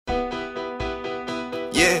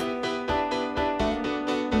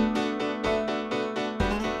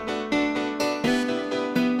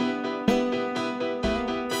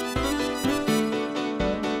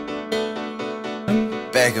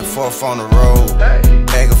Back and forth on the road,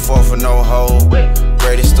 back and forth for no hold.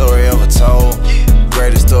 Greatest story ever told,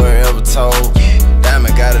 greatest story ever told.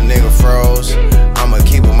 Diamond got a nigga froze, I'ma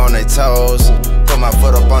keep them on their toes. Put my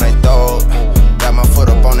foot up on their throat, got my foot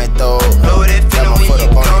up on their throat. Know that feeling when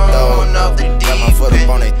you gone off the deep got my foot up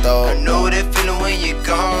on their end. throat. I know that feeling when you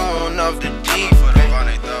gone off the deep end.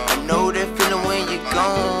 I know that feeling when you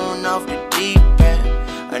gone off the deep end.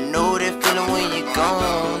 I know that feeling when you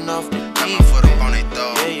gone off the deep end.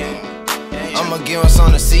 I'ma give us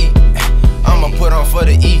on the seat, I'ma put on for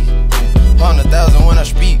the E. 100,000 when I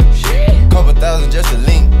speak, couple thousand just to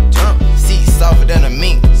link. Seat softer than a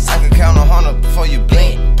mink, I can count 100 before you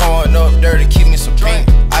blink. Pouring up dirty, keep me some pink.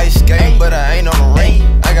 Ice skating, but I ain't on the ring.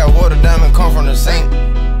 I got water diamond come from the sink.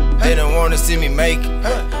 They didn't wanna see me make it,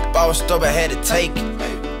 bought a stove, I had to take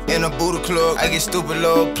it. In a booty club, I get stupid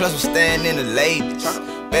low, plus we stand in the ladies.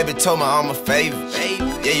 Baby told me I'm a favorite.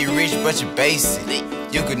 Yeah, you rich, but you basic.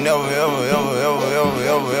 You could never, ever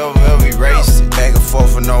erase it. Back and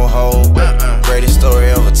forth for no hold. Greatest story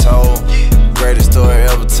ever told. Greatest story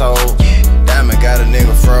ever told. Diamond got a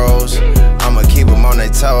nigga froze. I'ma keep them on their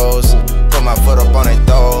toes. Put my foot up on their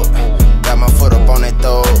throat. Got my foot up on their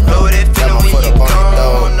throat. Know that feeling when you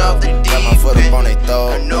gone off the deep got my foot up on their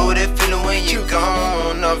throat. I know that feeling when you gone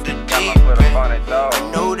off the deep end. I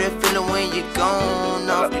know that feeling when you gone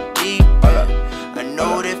off the deep end. I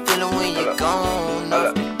know that feeling when you gone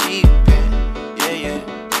off the deep end. Yeah.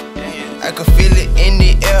 I can feel it in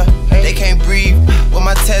the air, they can't breathe. With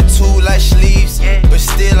my tattoo like sleeves, but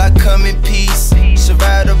still I come in peace.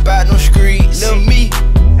 Survived about no streets. Lil' me,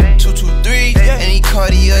 223, and he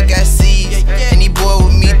Cartier got C's. And he boy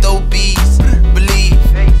with me throw beats. Believe,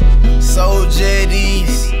 Soldier at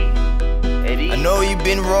ease. I know you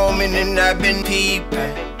been roaming and I've been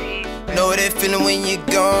peeping. Know that feeling when you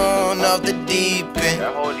gone off the deep end.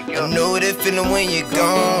 I know that feeling when you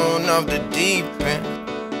gone off the deep end.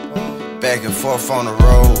 Back and forth on the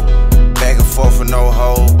road, back and forth for no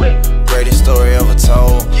hold. Greatest story ever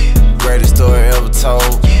told, greatest story ever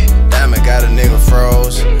told. Diamond got a nigga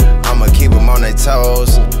froze, I'ma keep them on their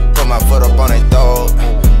toes. Put my foot up on their throat.